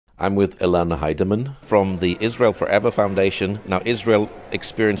I'm with Elana Heideman from the Israel Forever Foundation. Now, Israel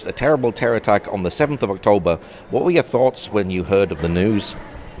experienced a terrible terror attack on the 7th of October. What were your thoughts when you heard of the news?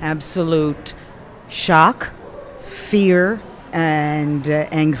 Absolute shock, fear, and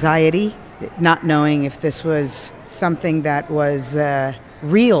anxiety, not knowing if this was something that was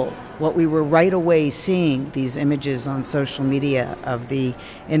real. What we were right away seeing, these images on social media of the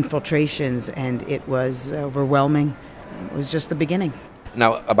infiltrations, and it was overwhelming. It was just the beginning.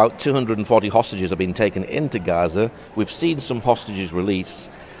 Now, about 240 hostages have been taken into Gaza. We've seen some hostages released.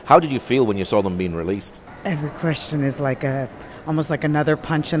 How did you feel when you saw them being released? Every question is like almost like another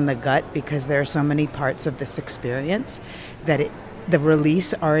punch in the gut, because there are so many parts of this experience that the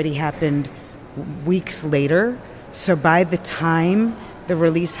release already happened weeks later. So by the time the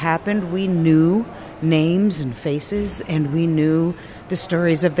release happened, we knew names and faces, and we knew the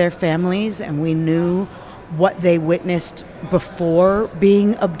stories of their families, and we knew what they witnessed before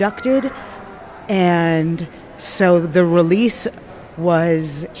being abducted. And so the release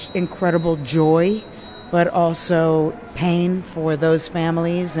was incredible joy, but also pain for those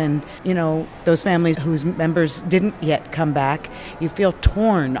families, and those families whose members didn't yet come back. You feel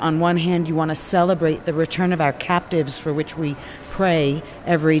torn. On one hand, you want to celebrate the return of our captives, for which we pray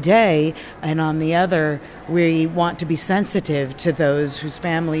every day, and on the other, we want to be sensitive to those whose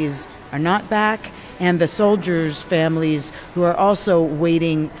families are not back, and the soldiers' families who are also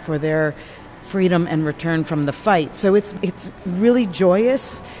waiting for their freedom and return from the fight. So it's really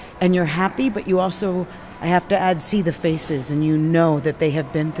joyous, and you're happy, but you also, I have to add, see the faces, and you know that they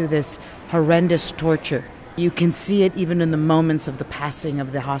have been through this horrendous torture. You can see it even in the moments of the passing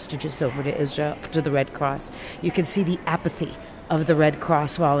of the hostages over to Israel, to the Red Cross. You can see the apathy of the Red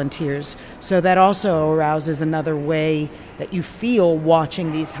Cross volunteers. So that also arouses another way that you feel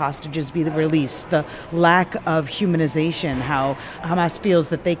watching these hostages be released. The lack of humanization, how Hamas feels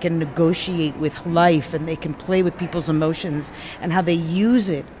that they can negotiate with life and they can play with people's emotions, and how they use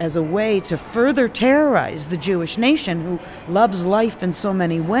it as a way to further terrorize the Jewish nation, who loves life in so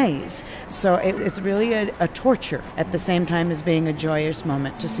many ways. So it's really a torture at the same time as being a joyous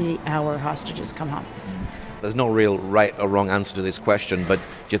moment to see our hostages come home. There's no real right or wrong answer to this question, but do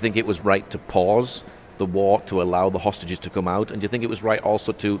you think it was right to pause the war to allow the hostages to come out? And do you think it was right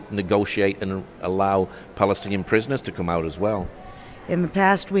also to negotiate and allow Palestinian prisoners to come out as well? In the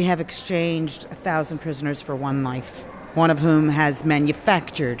past, we have exchanged 1,000 prisoners for one life, one of whom has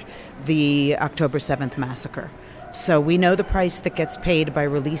manufactured the October 7th massacre. So we know the price that gets paid by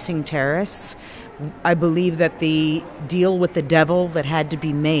releasing terrorists. I believe that the deal with the devil that had to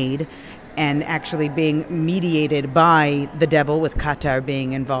be made, and actually being mediated by the devil, with Qatar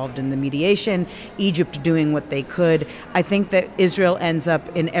being involved in the mediation, Egypt doing what they could. I think that Israel ends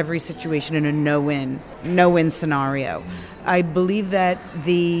up in every situation in a no-win scenario. I believe that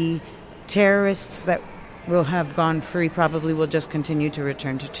the terrorists that will have gone free probably will just continue to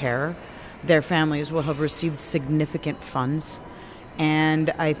return to terror. Their families will have received significant funds.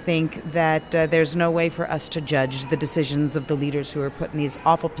 And I think that there's no way for us to judge the decisions of the leaders who are put in these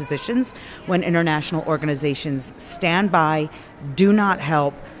awful positions when international organizations stand by, do not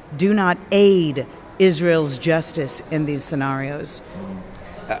help, do not aid Israel's justice in these scenarios.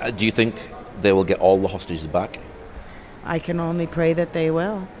 Do you think they will get all the hostages back? I can only pray that they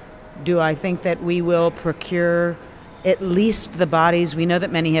will. Do I think that we will procure at least the bodies? We know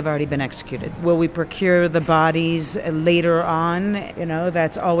that many have already been executed. Will we procure the bodies later on?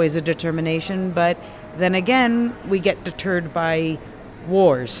 That's always a determination. But then again, we get deterred by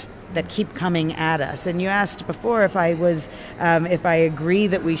wars that keep coming at us. And you asked before if I agree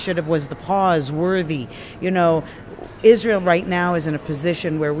that was the pause worthy. Israel right now is in a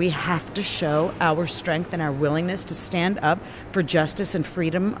position where we have to show our strength and our willingness to stand up for justice and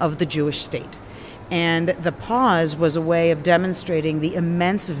freedom of the Jewish state. And the pause was a way of demonstrating the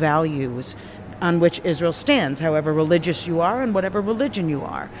immense values on which Israel stands, however religious you are and whatever religion you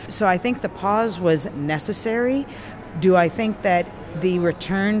are. So I think the pause was necessary. Do I think that the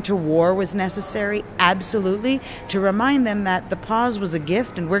return to war was necessary? Absolutely. To remind them that the pause was a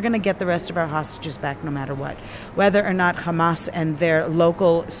gift, and we're going to get the rest of our hostages back no matter what. Whether or not Hamas and their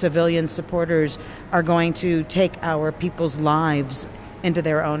local civilian supporters are going to take our people's lives into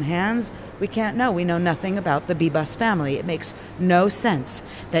their own hands, we can't know. We know nothing about the Bibas family. It makes no sense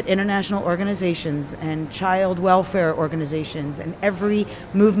that international organizations and child welfare organizations and every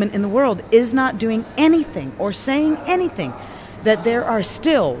movement in the world is not doing anything or saying anything, that there are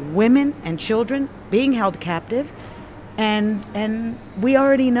still women and children being held captive, and we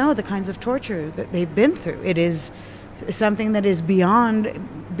already know the kinds of torture that they've been through. It is something that is beyond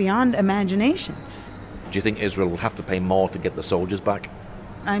imagination. Do you think Israel will have to pay more to get the soldiers back?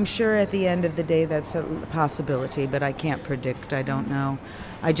 I'm sure at the end of the day that's a possibility, but I can't predict. I don't know.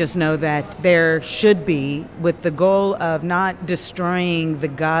 I just know that there should be, with the goal of not destroying the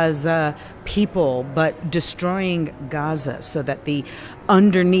Gaza people, but destroying Gaza so that the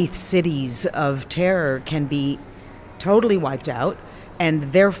underneath cities of terror can be totally wiped out,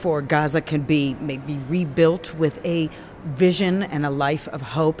 and therefore Gaza can be maybe rebuilt with a vision and a life of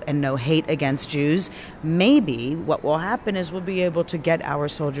hope and no hate against Jews. Maybe what will happen is we'll be able to get our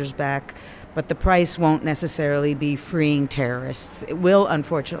soldiers back, but the price won't necessarily be freeing terrorists. It will,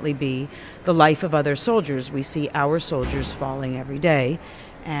 unfortunately, be the life of other soldiers. We see our soldiers falling every day,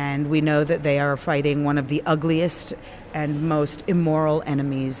 and we know that they are fighting one of the ugliest and most immoral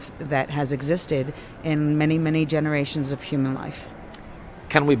enemies that has existed in many, many generations of human life.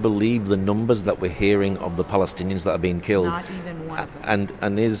 Can we believe the numbers that we're hearing of the Palestinians that are being killed? Not even one of them.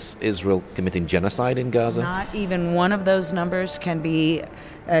 And is Israel committing genocide in Gaza? Not even one of those numbers can be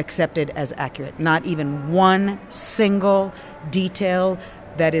accepted as accurate. Not even one single detail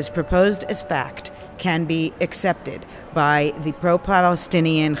that is proposed as fact can be accepted by the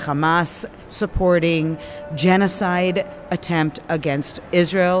pro-Palestinian Hamas supporting genocide attempt against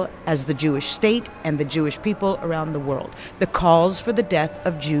Israel as the Jewish state and the Jewish people around the world. The calls for the death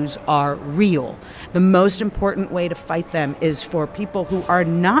of Jews are real. The most important way to fight them is for people who are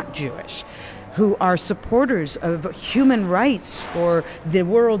not Jewish, who are supporters of human rights for the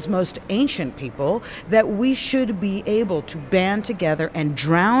world's most ancient people, that we should be able to band together and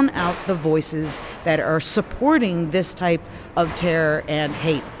drown out the voices that are supporting this type of terror and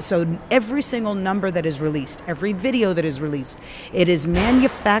hate. So every single number that is released, every video that is released, it is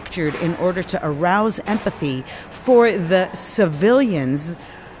manufactured in order to arouse empathy for the civilians,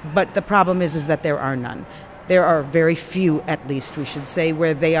 but the problem is that there are none. There are very few, at least we should say,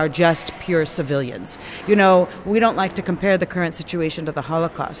 where they are just pure civilians. You know, we don't like to compare the current situation to the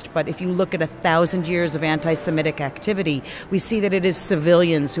Holocaust, but if you look at 1,000 years of anti-Semitic activity, we see that it is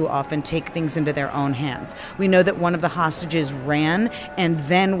civilians who often take things into their own hands. We know that one of the hostages ran and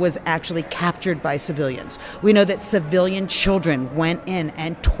then was actually captured by civilians. We know that civilian children went in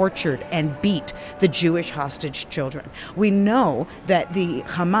and tortured and beat the Jewish hostage children. We know that the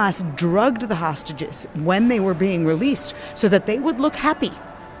Hamas drugged the hostages when they were being released so that they would look happy.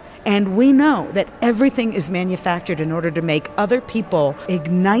 And we know that everything is manufactured in order to make other people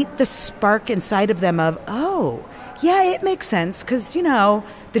ignite the spark inside of them of, oh, yeah, it makes sense because, you know,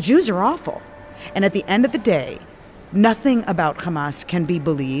 the Jews are awful. And at the end of the day, nothing about Hamas can be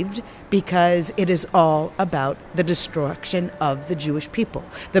believed because it is all about the destruction of the Jewish people.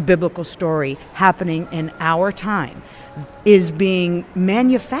 The biblical story happening in our time is being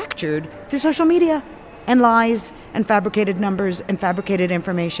manufactured through social media and lies and fabricated numbers and fabricated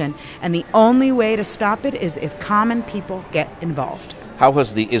information. And the only way to stop it is if common people get involved. How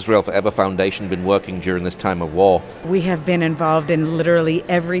has the Israel Forever Foundation been working during this time of war? We have been involved in literally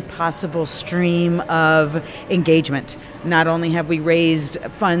every possible stream of engagement. Not only have we raised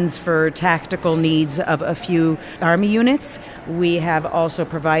funds for tactical needs of a few army units, we have also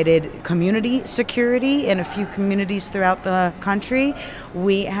provided community security in a few communities throughout the country.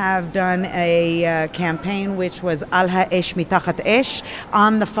 We have done a campaign which was Al Ha'esh Mitachat Esh,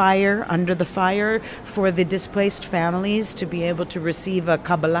 on the fire, under the fire, for the displaced families to be able to receive a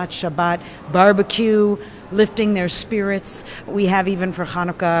Kabbalat Shabbat barbecue, lifting their spirits. We have even for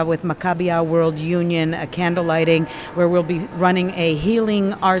Hanukkah with Maccabiah World Union a candle lighting where we'll be running a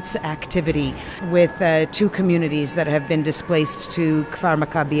healing arts activity with 2 communities that have been displaced to Kfar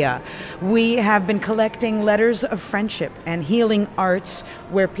Maccabiah. We have been collecting letters of friendship and healing arts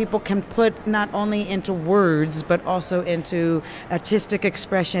where people can put not only into words but also into artistic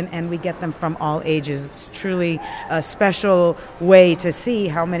expression, and we get them from all ages. It's truly a special way to see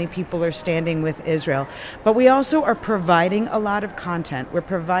how many people are standing with Israel. But we also are providing a lot of content. We're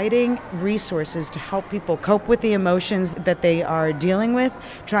providing resources to help people cope with the emotions that they are dealing with,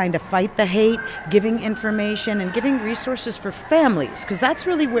 trying to fight the hate, giving information and giving resources for families, because that's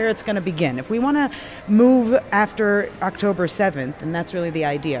really where it's going to begin. If we want to move after October 7th, and that's really the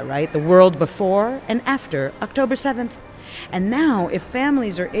idea, right? The world before and after October 7th. And now, if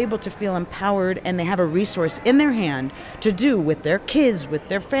families are able to feel empowered and they have a resource in their hand to do with their kids, with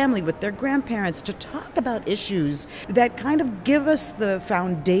their family, with their grandparents, to talk about issues that kind of give us the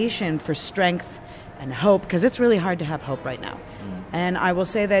foundation for strength and hope, because it's really hard to have hope right now. And I will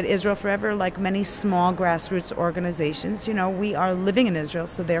say that Israel Forever, like many small grassroots organizations, you know, we are living in Israel,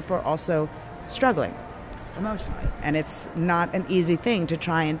 so therefore also struggling emotionally. And it's not an easy thing to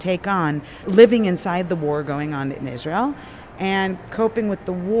try and take on living inside the war going on in Israel and coping with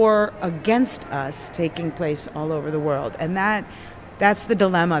the war against us taking place all over the world. And That's the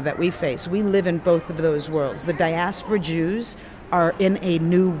dilemma that we face. We live in both of those worlds. The diaspora Jews are in a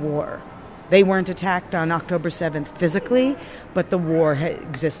new war. They weren't attacked on October 7th physically, but the war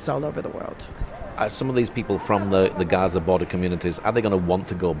exists all over the world. Some of these people from the Gaza border communities, are they going to want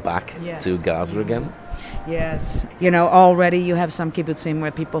to go back to Gaza again? Yes. Already you have some kibbutzim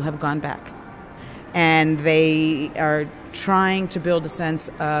where people have gone back. And they are trying to build a sense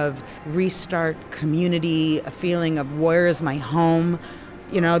of restart, community, a feeling of where is my home?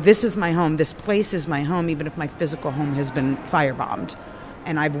 This is my home. This place is my home, even if my physical home has been firebombed.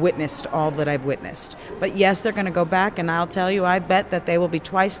 And I've witnessed all that I've witnessed. But yes, they're going to go back, and I'll tell you, I bet that they will be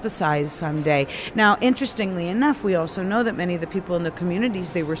twice the size someday. Now, interestingly enough, we also know that many of the people in the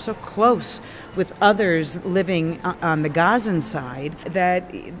communities, they were so close with others living on the Gazan side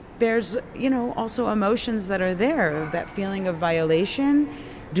that there's, also emotions that are there, that feeling of violation.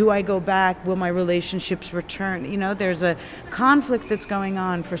 Do I go back? Will my relationships return? There's a conflict that's going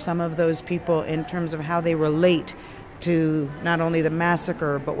on for some of those people in terms of how they relate to not only the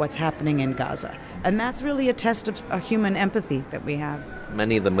massacre, but what's happening in Gaza. And that's really a test of a human empathy that we have.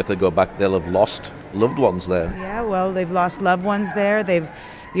 Many of them, if they go back, they'll have lost loved ones there. Yeah, well, they've lost loved ones there.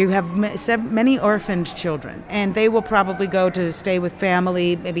 You have many orphaned children, and they will probably go to stay with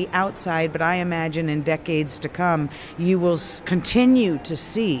family, maybe outside, but I imagine in decades to come, you will continue to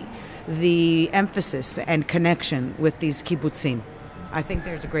see the emphasis and connection with these kibbutzim. I think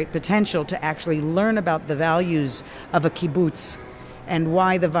there's a great potential to actually learn about the values of a kibbutz and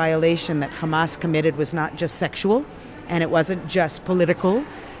why the violation that Hamas committed was not just sexual and it wasn't just political.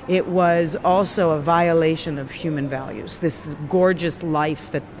 It was also a violation of human values. This gorgeous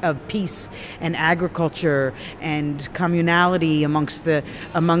life of peace and agriculture and communality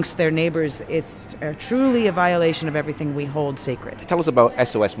amongst their neighbors. It's truly a violation of everything we hold sacred. Tell us about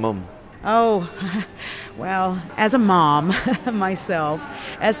SOS Mum. Oh, well, as a mom myself,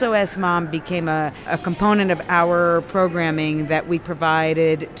 SOS Mom became a component of our programming that we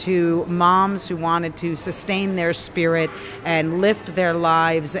provided to moms who wanted to sustain their spirit and lift their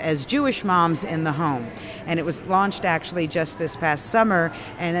lives as Jewish moms in the home. And it was launched actually just this past summer,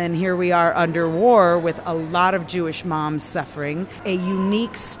 and then here we are under war with a lot of Jewish moms suffering, a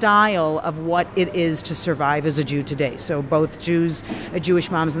unique style of what it is to survive as a Jew today. So both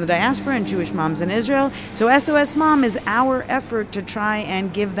Jewish moms in the diaspora and Jewish moms in Israel. So SOS Mom is our effort to try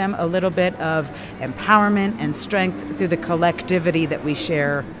and give them a little bit of empowerment and strength through the collectivity that we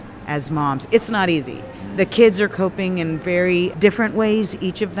share as moms. It's not easy. The kids are coping in very different ways,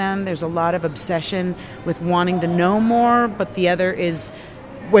 each of them. There's a lot of obsession with wanting to know more, but the other is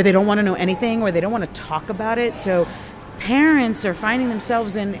where they don't want to know anything, or they don't want to talk about it. So parents are finding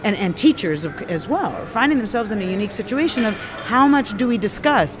themselves in, and teachers as well, are finding themselves in a unique situation of how much do we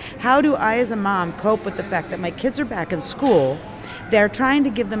discuss? How do I as a mom cope with the fact that my kids are back in school? They're trying to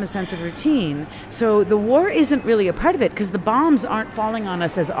give them a sense of routine. So the war isn't really a part of it because the bombs aren't falling on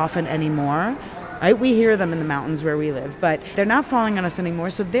us as often anymore. Right? We hear them in the mountains where we live, but they're not falling on us anymore,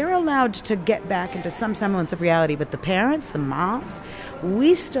 so they're allowed to get back into some semblance of reality. But the parents, the moms,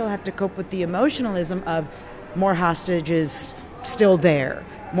 we still have to cope with the emotionalism of more hostages still there,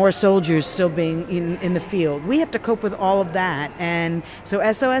 more soldiers still being in the field. We have to cope with all of that. And so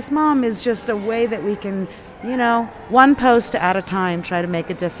SOS Mom is just a way that we can, one post at a time, try to make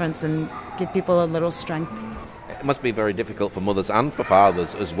a difference and give people a little strength. It must be very difficult for mothers and for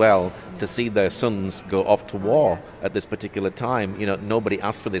fathers as well to see their sons go off to war at this particular time. Nobody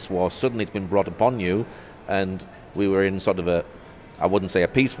asked for this war. Suddenly it's been brought upon you, and we were in sort of I wouldn't say a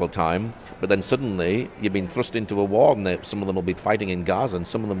peaceful time, but then suddenly you've been thrust into a war, and some of them will be fighting in Gaza, and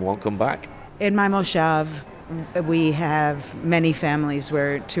some of them won't come back. In my moshav, we have many families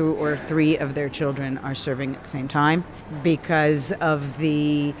where 2 or 3 of their children are serving at the same time because of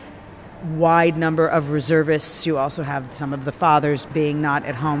the wide number of reservists. You also have some of the fathers being not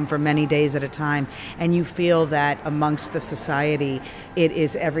at home for many days at a time, and you feel that amongst the society it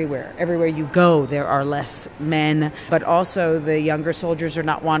is everywhere. Everywhere you go there are less men, but also the younger soldiers are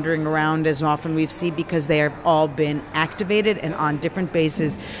not wandering around as often we've seen because they have all been activated and on different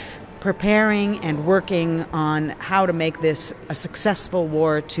bases preparing and working on how to make this a successful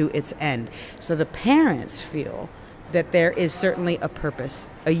war to its end. So the parents feel that there is certainly a purpose,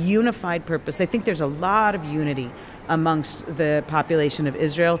 a unified purpose. I think there's a lot of unity amongst the population of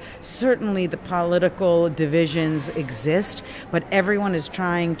Israel. Certainly the political divisions exist, but everyone is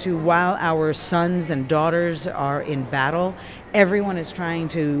trying to, while our sons and daughters are in battle, everyone is trying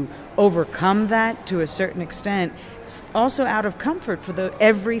to overcome that to a certain extent. It's also out of comfort for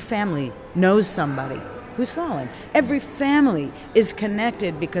every family knows somebody who's fallen. Every family is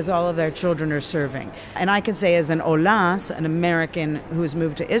connected because all of their children are serving. And I can say, as an Olas, an American who's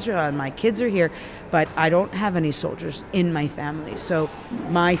moved to Israel, and my kids are here, but I don't have any soldiers in my family. So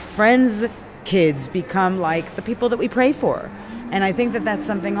my friends' kids become like the people that we pray for. And I think that that's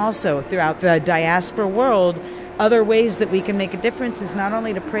something also throughout the diaspora world. Other ways that we can make a difference is not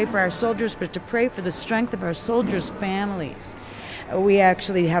only to pray for our soldiers, but to pray for the strength of our soldiers' families. We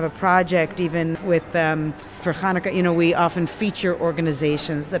actually have a project even with, for Hanukkah, we often feature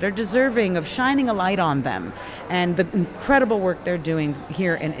organizations that are deserving of shining a light on them and the incredible work they're doing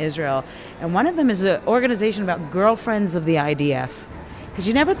here in Israel. And one of them is an organization about girlfriends of the IDF. Because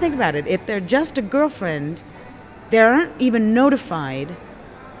you never think about it. If they're just a girlfriend, they aren't even notified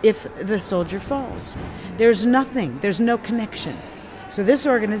if the soldier falls. There's nothing. There's no connection. So this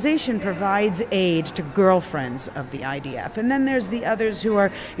organization provides aid to girlfriends of the IDF. And then there's the others who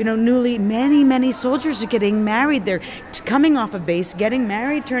are, newly, many soldiers are getting married. They're coming off of base, getting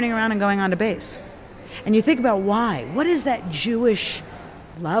married, turning around and going on to base. And you think about why. What is that Jewish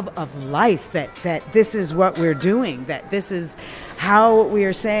love of life that this is what we're doing, that this is how we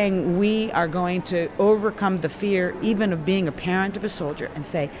are saying we are going to overcome the fear even of being a parent of a soldier and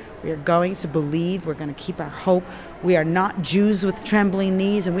say we are going to believe, we're going to keep our hope, we are not Jews with trembling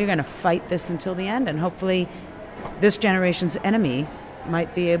knees, and we're going to fight this until the end, and hopefully this generation's enemy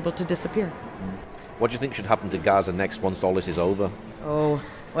might be able to disappear. What do you think should happen to Gaza next once all this is over? Oh,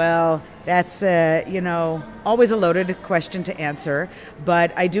 well, that's, always a loaded question to answer.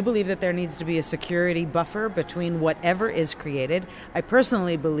 But I do believe that there needs to be a security buffer between whatever is created. I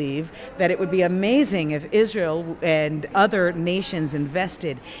personally believe that it would be amazing if Israel and other nations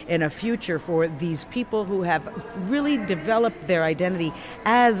invested in a future for these people who have really developed their identity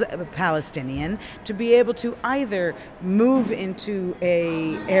as a Palestinian to be able to either move into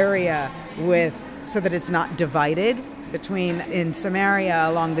a area so that it's not divided between in Samaria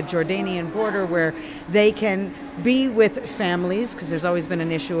along the Jordanian border where they can be with families, because there's always been an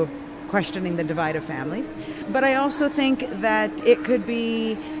issue of questioning the divide of families. But I also think that it could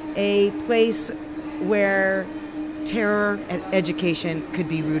be a place where terror and education could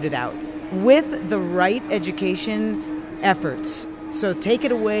be rooted out. With the right education efforts, so take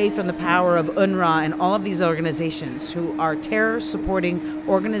it away from the power of UNRWA and all of these organizations who are terror-supporting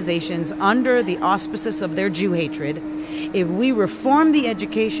organizations under the auspices of their Jew hatred. If we reform the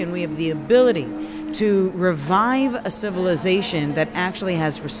education, we have the ability to revive a civilization that actually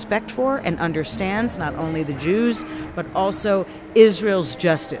has respect for and understands not only the Jews, but also Israel's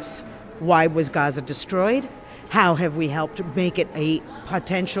justice. Why was Gaza destroyed? How have we helped make it a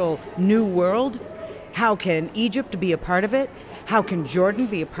potential new world? How can Egypt be a part of it? How can Jordan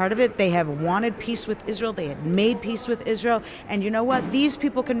be a part of it? They have wanted peace with Israel. They had made peace with Israel. And you know what? These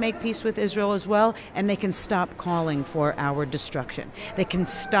people can make peace with Israel as well, and they can stop calling for our destruction. They can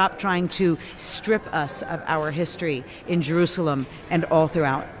stop trying to strip us of our history in Jerusalem and all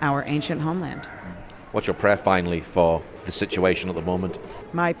throughout our ancient homeland. What's your prayer finally for the situation at the moment?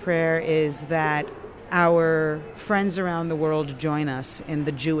 My prayer is that our friends around the world join us in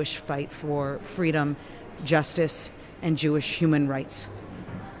the Jewish fight for freedom, justice, and Jewish human rights.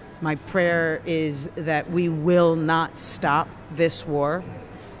 My prayer is that we will not stop this war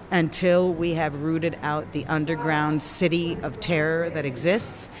until we have rooted out the underground city of terror that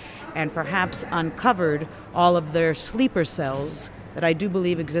exists and perhaps uncovered all of their sleeper cells that I do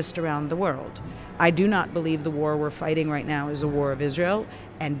believe exist around the world. I do not believe the war we're fighting right now is a war of Israel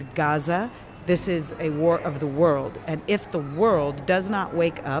and Gaza. This is a war of the world. And if the world does not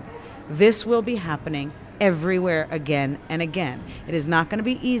wake up, this will be happening everywhere again and again. It is not going to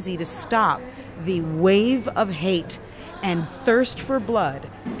be easy to stop the wave of hate and thirst for blood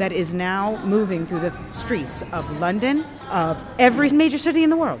that is now moving through the streets of London, of every major city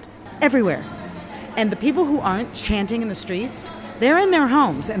in the world, everywhere. And the people who aren't chanting in the streets, they're in their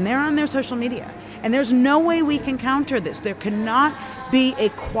homes and they're on their social media. And there's no way we can counter this. There cannot be a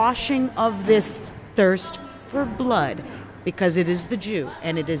quashing of this thirst for blood, because it is the Jew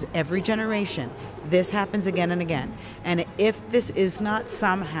and it is every generation. This happens again and again. And if this is not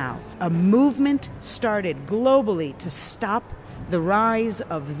somehow a movement started globally to stop the rise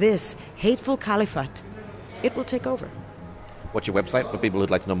of this hateful caliphate, it will take over. What's your website for people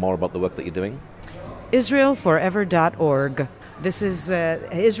who'd like to know more about the work that you're doing? IsraelForever.org. This is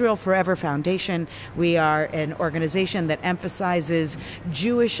Israel Forever Foundation. We are an organization that emphasizes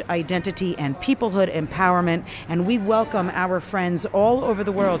Jewish identity and peoplehood empowerment, and we welcome our friends all over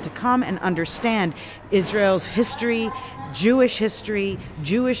the world to come and understand Israel's history, Jewish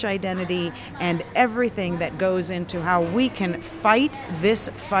identity, and everything that goes into how we can fight this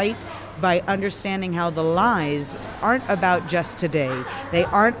fight by understanding how the lies aren't about just today. They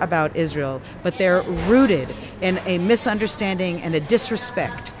aren't about Israel, but they're rooted in a misunderstanding and a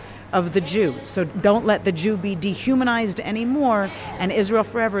disrespect of the Jew. So don't let the Jew be dehumanized anymore, and Israel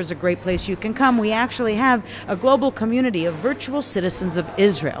Forever is a great place you can come. We actually have a global community of virtual citizens of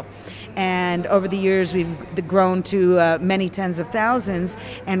Israel. And over the years, we've grown to many tens of thousands.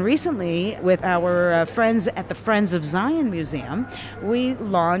 And recently, with our friends at the Friends of Zion Museum, we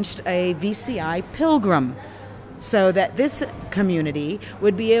launched a VCI Pilgrim, so that this community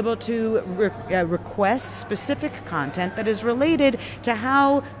would be able to request specific content that is related to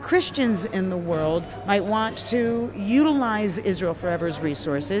how Christians in the world might want to utilize Israel Forever's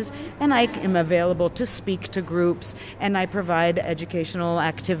resources. And I am available to speak to groups, and I provide educational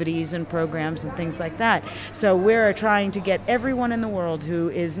activities and programs and things like that. So we're trying to get everyone in the world who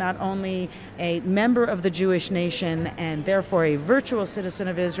is not only a member of the Jewish nation and therefore a virtual citizen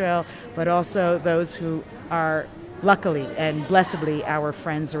of Israel, but also those who are luckily and blessedly our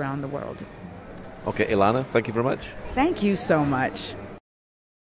friends around the world. Okay, Elana, thank you very much. Thank you so much.